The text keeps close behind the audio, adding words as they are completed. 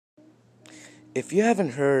If you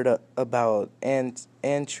haven't heard about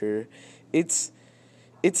Anchor, it's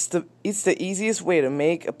it's the easiest way to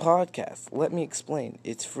make a podcast. Let me explain.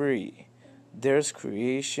 It's free. There's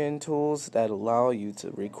creation tools that allow you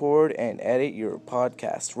to record and edit your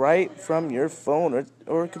podcast right from your phone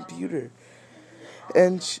or computer.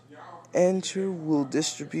 And Anchor will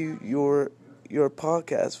distribute your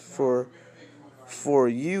podcast for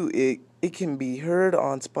you. It can be heard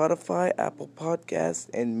on Spotify, Apple Podcasts,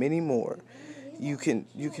 and many more. You can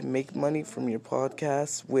make money from your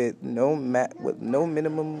podcast with no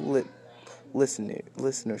minimum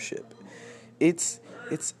listenership. It's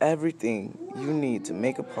everything you need to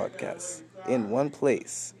make a podcast in one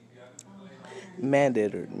place.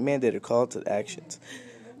 Mandated call to actions.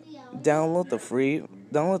 Download the free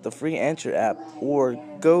download the free Anchor app or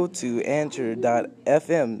go to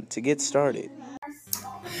anchor.fm to get started.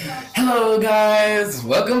 Hello, guys.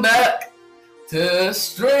 Welcome back to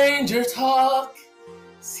Stranger Talk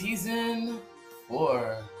Season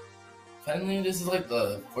 4. Finally, this is like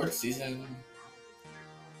the fourth season.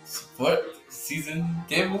 Fourth season?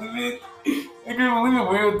 Can't believe it. I can't believe it.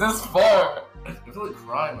 We're this far. I feel like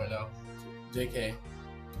crying right now. JK.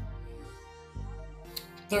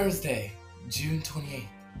 Thursday, June 28th,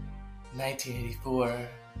 1984.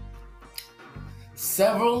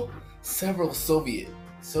 Several Soviet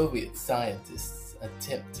scientists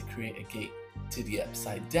attempt to create a gate to the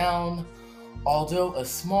upside down. Although a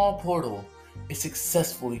small portal is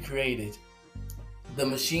successfully created, the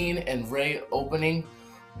machine and ray opening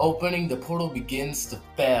the portal begins to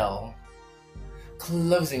fail,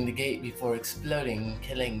 closing the gate before exploding,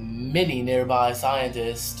 killing many nearby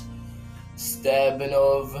scientists.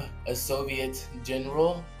 Stabinov, a Soviet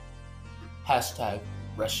general,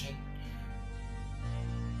 #Russian.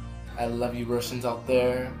 I love you Russians out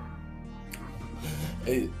there.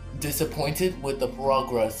 Disappointed with the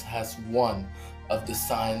progress, has one of the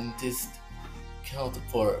scientists killed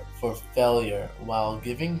for failure while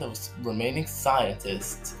giving the remaining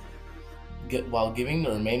scientists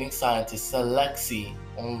Alexei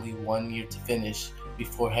only 1 year to finish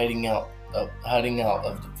before heading out of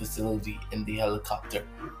the facility in the helicopter.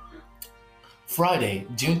 Friday,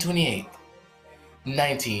 June 28th,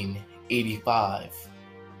 1985.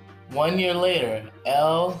 1 year later,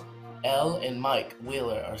 Elle and Mike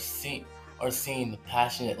Wheeler are seen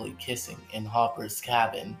passionately kissing in Hopper's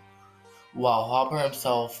cabin. While Hopper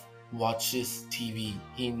himself watches TV,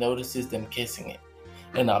 he notices them kissing it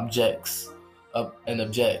and objects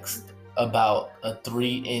about a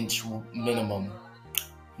 3-inch minimum.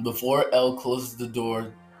 Before Elle closes the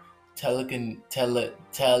door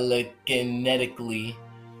telekinetically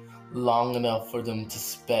long enough for them to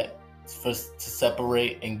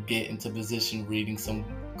separate and get into position reading some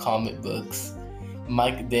comic books,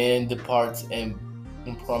 Mike then departs and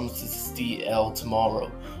promises to see Elle tomorrow,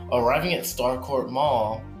 arriving at Starcourt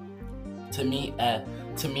Mall to meet an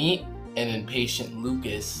impatient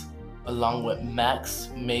Lucas, along with Max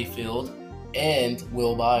Mayfield and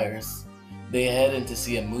Will Byers. They head in to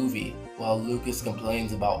see a movie, while Lucas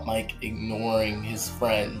complains about Mike ignoring his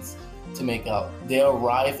friends to make out. They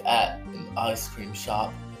arrive at an ice cream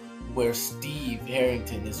shop where Steve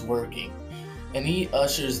Harrington is working, and he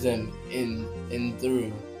ushers them in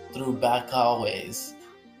through back hallways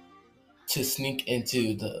to sneak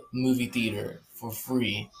into the movie theater for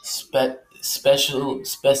free,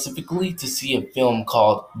 specifically to see a film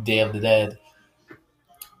called Day of the Dead.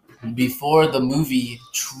 Before the movie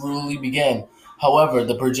truly began, however,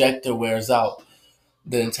 the projector wears out.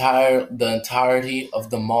 The entirety of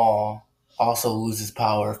the mall also loses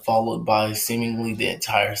power, followed by seemingly the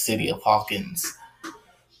entire city of Hawkins.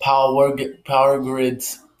 Power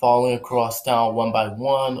grids falling across town one by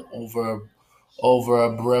one over a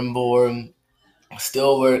brimboard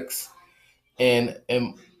steelworks, an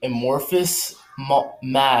amorphous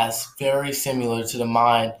mass very similar to the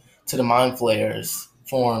mind flayers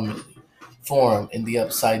form in the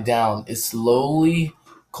upside down is slowly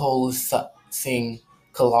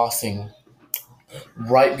colossing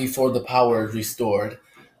right before the power is restored.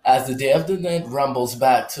 As the Day of the Dead rumbles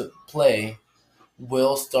back to play,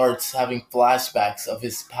 Will starts having flashbacks of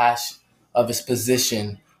his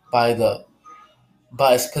position by the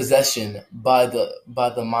by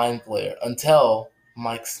the mind flayer until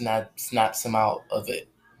Mike snaps him out of it.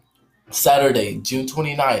 Saturday, June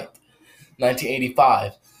 29th,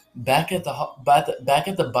 1985. Back at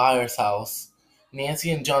the Byers' house,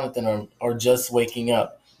 Nancy and Jonathan are just waking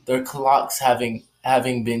up. Their clocks having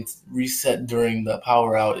been reset during the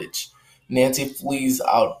power outage. Nancy flees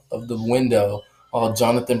out of the window while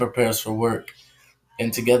Jonathan prepares for work,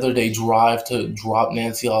 and together they drive to drop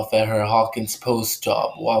Nancy off at her Hawkins Post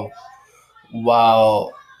job.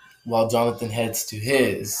 while Jonathan heads to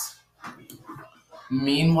his.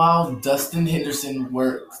 Meanwhile, Dustin Henderson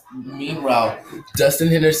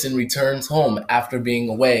returns home after being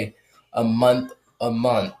a month, a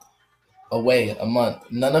month, a month.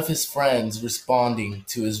 None of his friends responding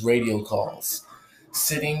to his radio calls.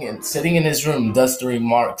 Sitting in his room, Dustin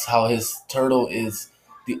remarks how his turtle is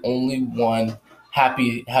the only one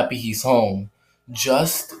happy he's home.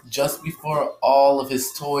 Just before all of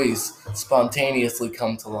his toys spontaneously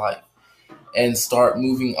come to life and start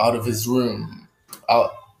moving out of his room.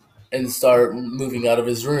 Out start moving out of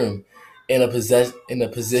his room in a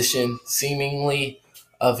position seemingly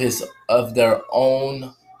of their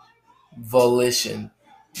own volition,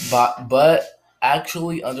 but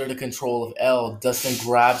actually under the control of Elle. Dustin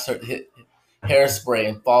grabs her hairspray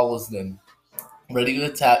and follows them, ready to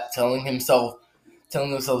attack, telling himself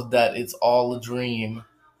that it's all a dream.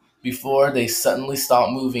 Before they suddenly stop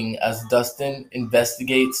moving as Dustin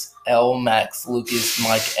investigates, Elle, Max, Lucas,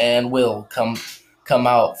 Mike, and Will come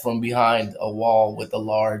out from behind a wall with a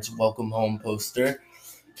large welcome home poster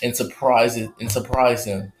and surprise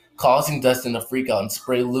him, causing Dustin to freak out and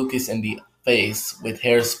spray Lucas in the face with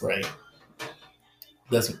hairspray.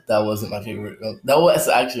 That wasn't my favorite. That was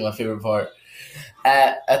actually my favorite part.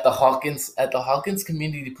 At the Hawkins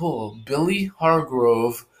community pool, Billy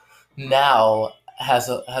Hargrove now has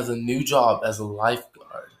a new job as a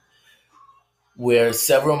lifeguard, where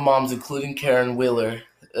several moms, including Karen Wheeler,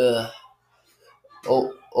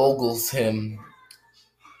 ogles him.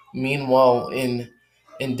 Meanwhile,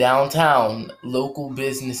 in downtown, local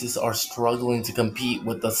businesses are struggling to compete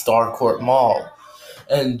with the Starcourt Mall,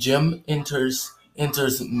 and Jim enters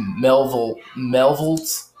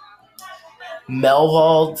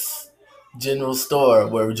Melvald's general store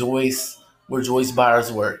where Joyce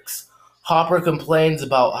Byers works. Hopper complains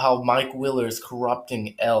about how Mike Wheeler is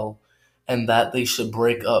corrupting Elle and that they should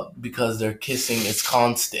break up because their kissing is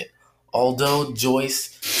constant. Although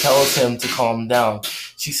Joyce tells him to calm down,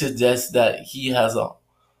 she suggests that he has a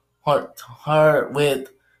heart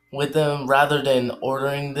with them rather than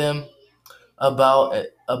ordering them about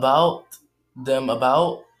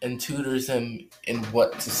and tutors him in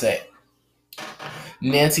what to say.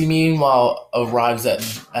 Nancy, meanwhile, arrives at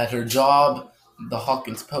her job, the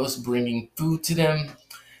Hawkins Post, bringing food to them.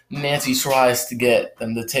 Nancy tries to get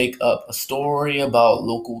them to take up a story about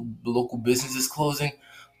local businesses closing,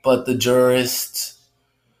 but the jurist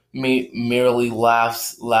merely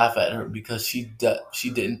laugh at her because she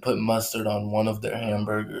didn't put mustard on one of their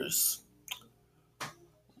hamburgers.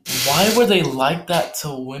 Why were they like that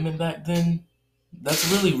to women back then?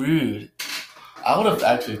 That's really rude. I would have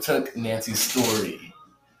actually took Nancy's story.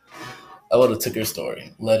 I would have took her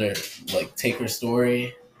story, let her take her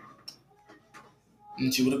story,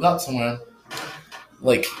 and she would have got somewhere.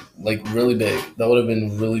 Like really big. That would have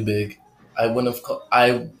been really big. I wouldn't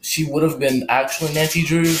have. She would have been actually Nancy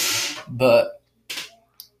Drew, but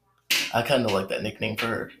I kind of like that nickname for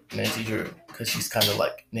her, Nancy Drew, because she's kind of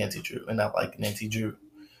like Nancy Drew, and I like Nancy Drew.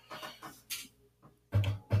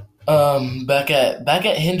 Back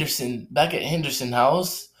at Henderson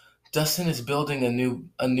House, Dustin is building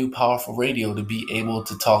a new powerful radio to be able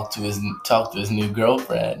to talk to his new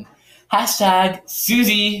girlfriend. Hashtag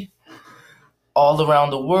Suzie. All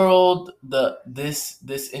around the world,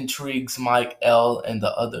 this intrigues Mike, Elle, and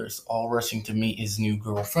the others, all rushing to meet his new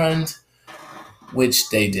girlfriend, which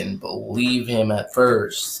they didn't believe him at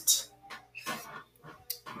first.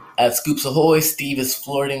 At Scoops Ahoy, Steve is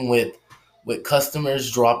flirting with customers,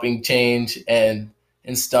 dropping change and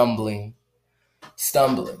stumbling.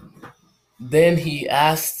 Then he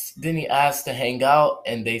asks to hang out,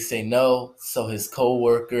 and they say no. So his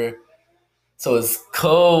co-worker,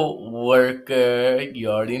 you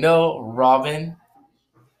already know, Robin.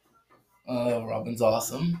 Robin's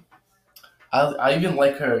awesome. I even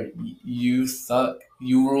like her "You Suck,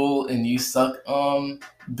 You Rule, and You Suck"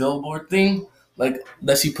 billboard thing, like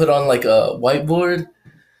that she put on like a whiteboard.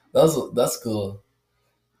 That's cool.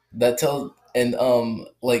 That tells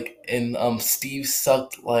Steve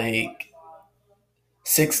sucked like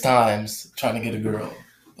 6 times trying to get a girl,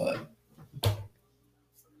 but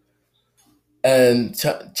and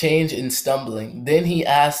change in stumbling. Then he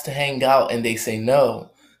asks to hang out, and they say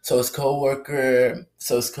no. So his coworker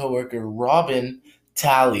Robin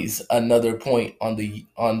tallies another point on the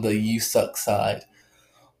 "you suck" side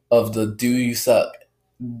of the "do you suck"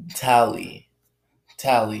 tally.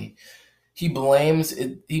 He blames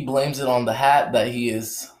it. He blames it on the hat that he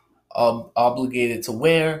is obligated to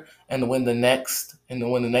wear. And when the next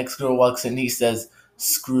girl walks in, he says,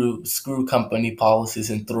 "Screw company policies,"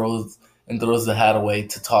 and throws the hat away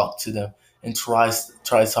to talk to them and tries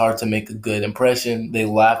hard to make a good impression. They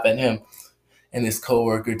laugh at him, and his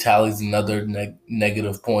coworker tallies another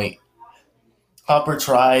negative point. Hopper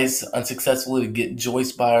tries unsuccessfully to get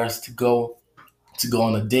Joyce Byers to go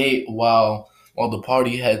on a date while the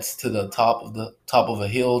party heads to the top of a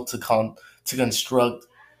hill to construct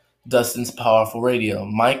Dustin's powerful radio.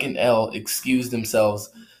 Mike and Elle excuse themselves,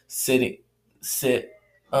 sitting sit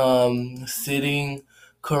sitting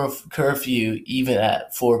curfew even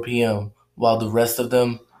at 4 p.m. while the rest of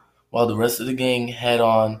the gang head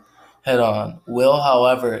on. Will,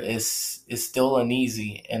 however, is still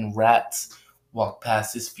uneasy, and rats walk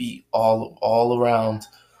past his feet all around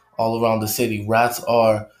the city. Rats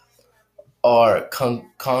are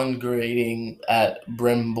congregating at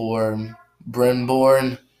Brimborn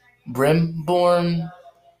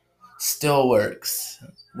Steelworks,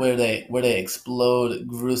 where they explode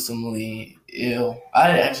gruesomely. Ew!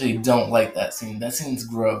 I actually don't like that scene. That scene's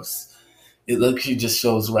gross. It literally just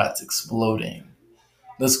shows rats exploding.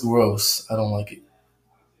 That's gross. I don't like it.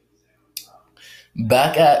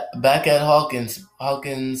 Back at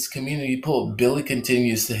Hawkins Community Pool, Billy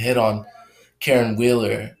continues to hit on Karen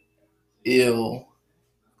Wheeler. Ew,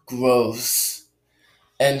 gross.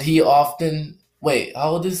 And he often wait. How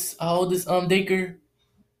old is Dacre?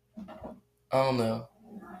 I don't know.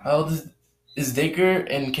 How old is Dacre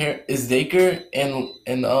and is Dacre and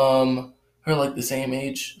her like the same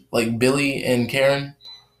age? Like Billy and Karen?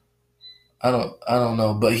 I don't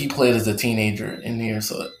know, but he played as a teenager in here,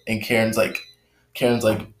 so and Karen's like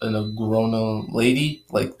a grown lady,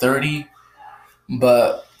 like 30,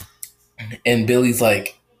 but and Billy's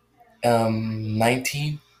like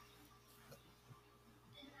 19.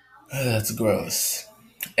 That's gross.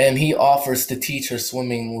 And he offers to teach her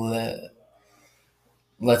swimming.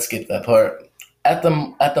 Let's skip that part. At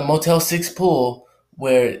the Motel 6 pool,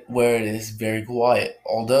 where it is very quiet,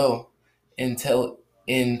 although until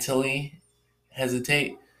he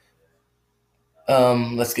hesitate.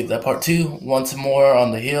 Let's skip that part too. Once more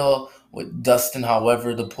on the hill with Dustin.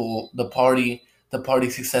 However, the party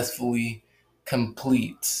successfully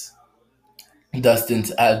completes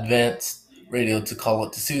Dustin's advanced radio to call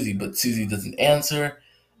it to Suzie, but Suzie doesn't answer.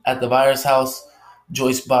 At the Byers house,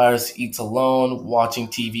 Joyce Byers eats alone, watching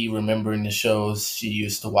TV, remembering the shows she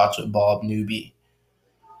used to watch with Bob Newby.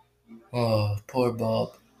 Oh, poor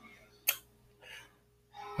Bob.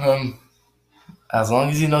 Um, as long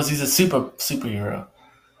as he knows he's a superhero.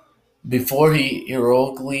 Before he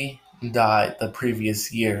heroically died the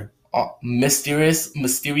previous year,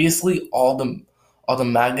 mysteriously, all the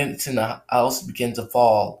magnets in the house began to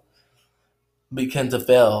fail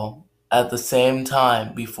at the same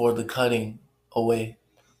time away,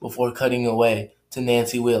 before cutting away to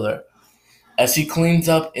Nancy Wheeler. As she cleans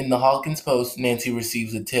up in the Hawkins Post, Nancy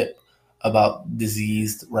receives a tip about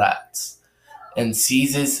diseased rats and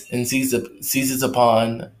seizes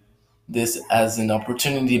upon this as an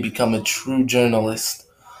opportunity to become a true journalist.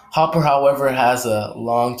 Hopper, however, has a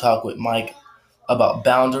long talk with Mike about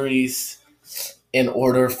boundaries in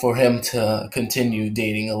order for him to continue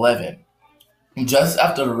dating Eleven. Just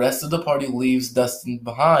after the rest of the party leaves Dustin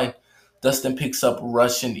behind, Dustin picks up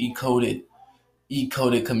Russian E-coded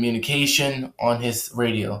communication on his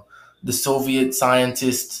radio. The Soviet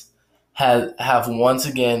scientists have once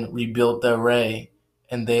again rebuilt the array,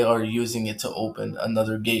 and they are using it to open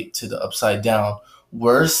another gate to the Upside Down.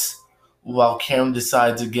 Worse, while Karen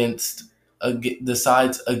decides against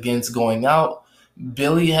going out,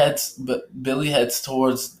 Billy heads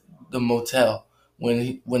towards the motel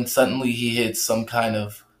when suddenly he hits some kind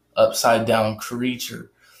of upside down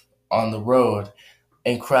creature on the road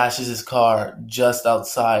and crashes his car just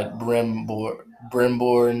outside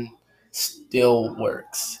Brimborn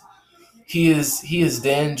Steelworks. He is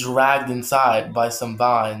then dragged inside by some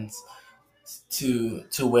vines to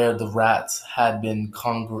where the rats had been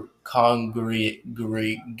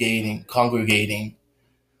congregating.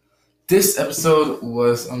 This episode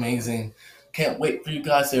was amazing. Can't wait for you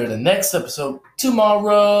guys to hear the next episode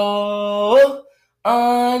tomorrow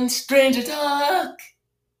on Stranger Talk.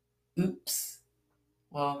 Oops.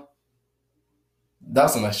 Well, that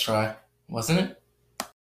was a nice try, wasn't it?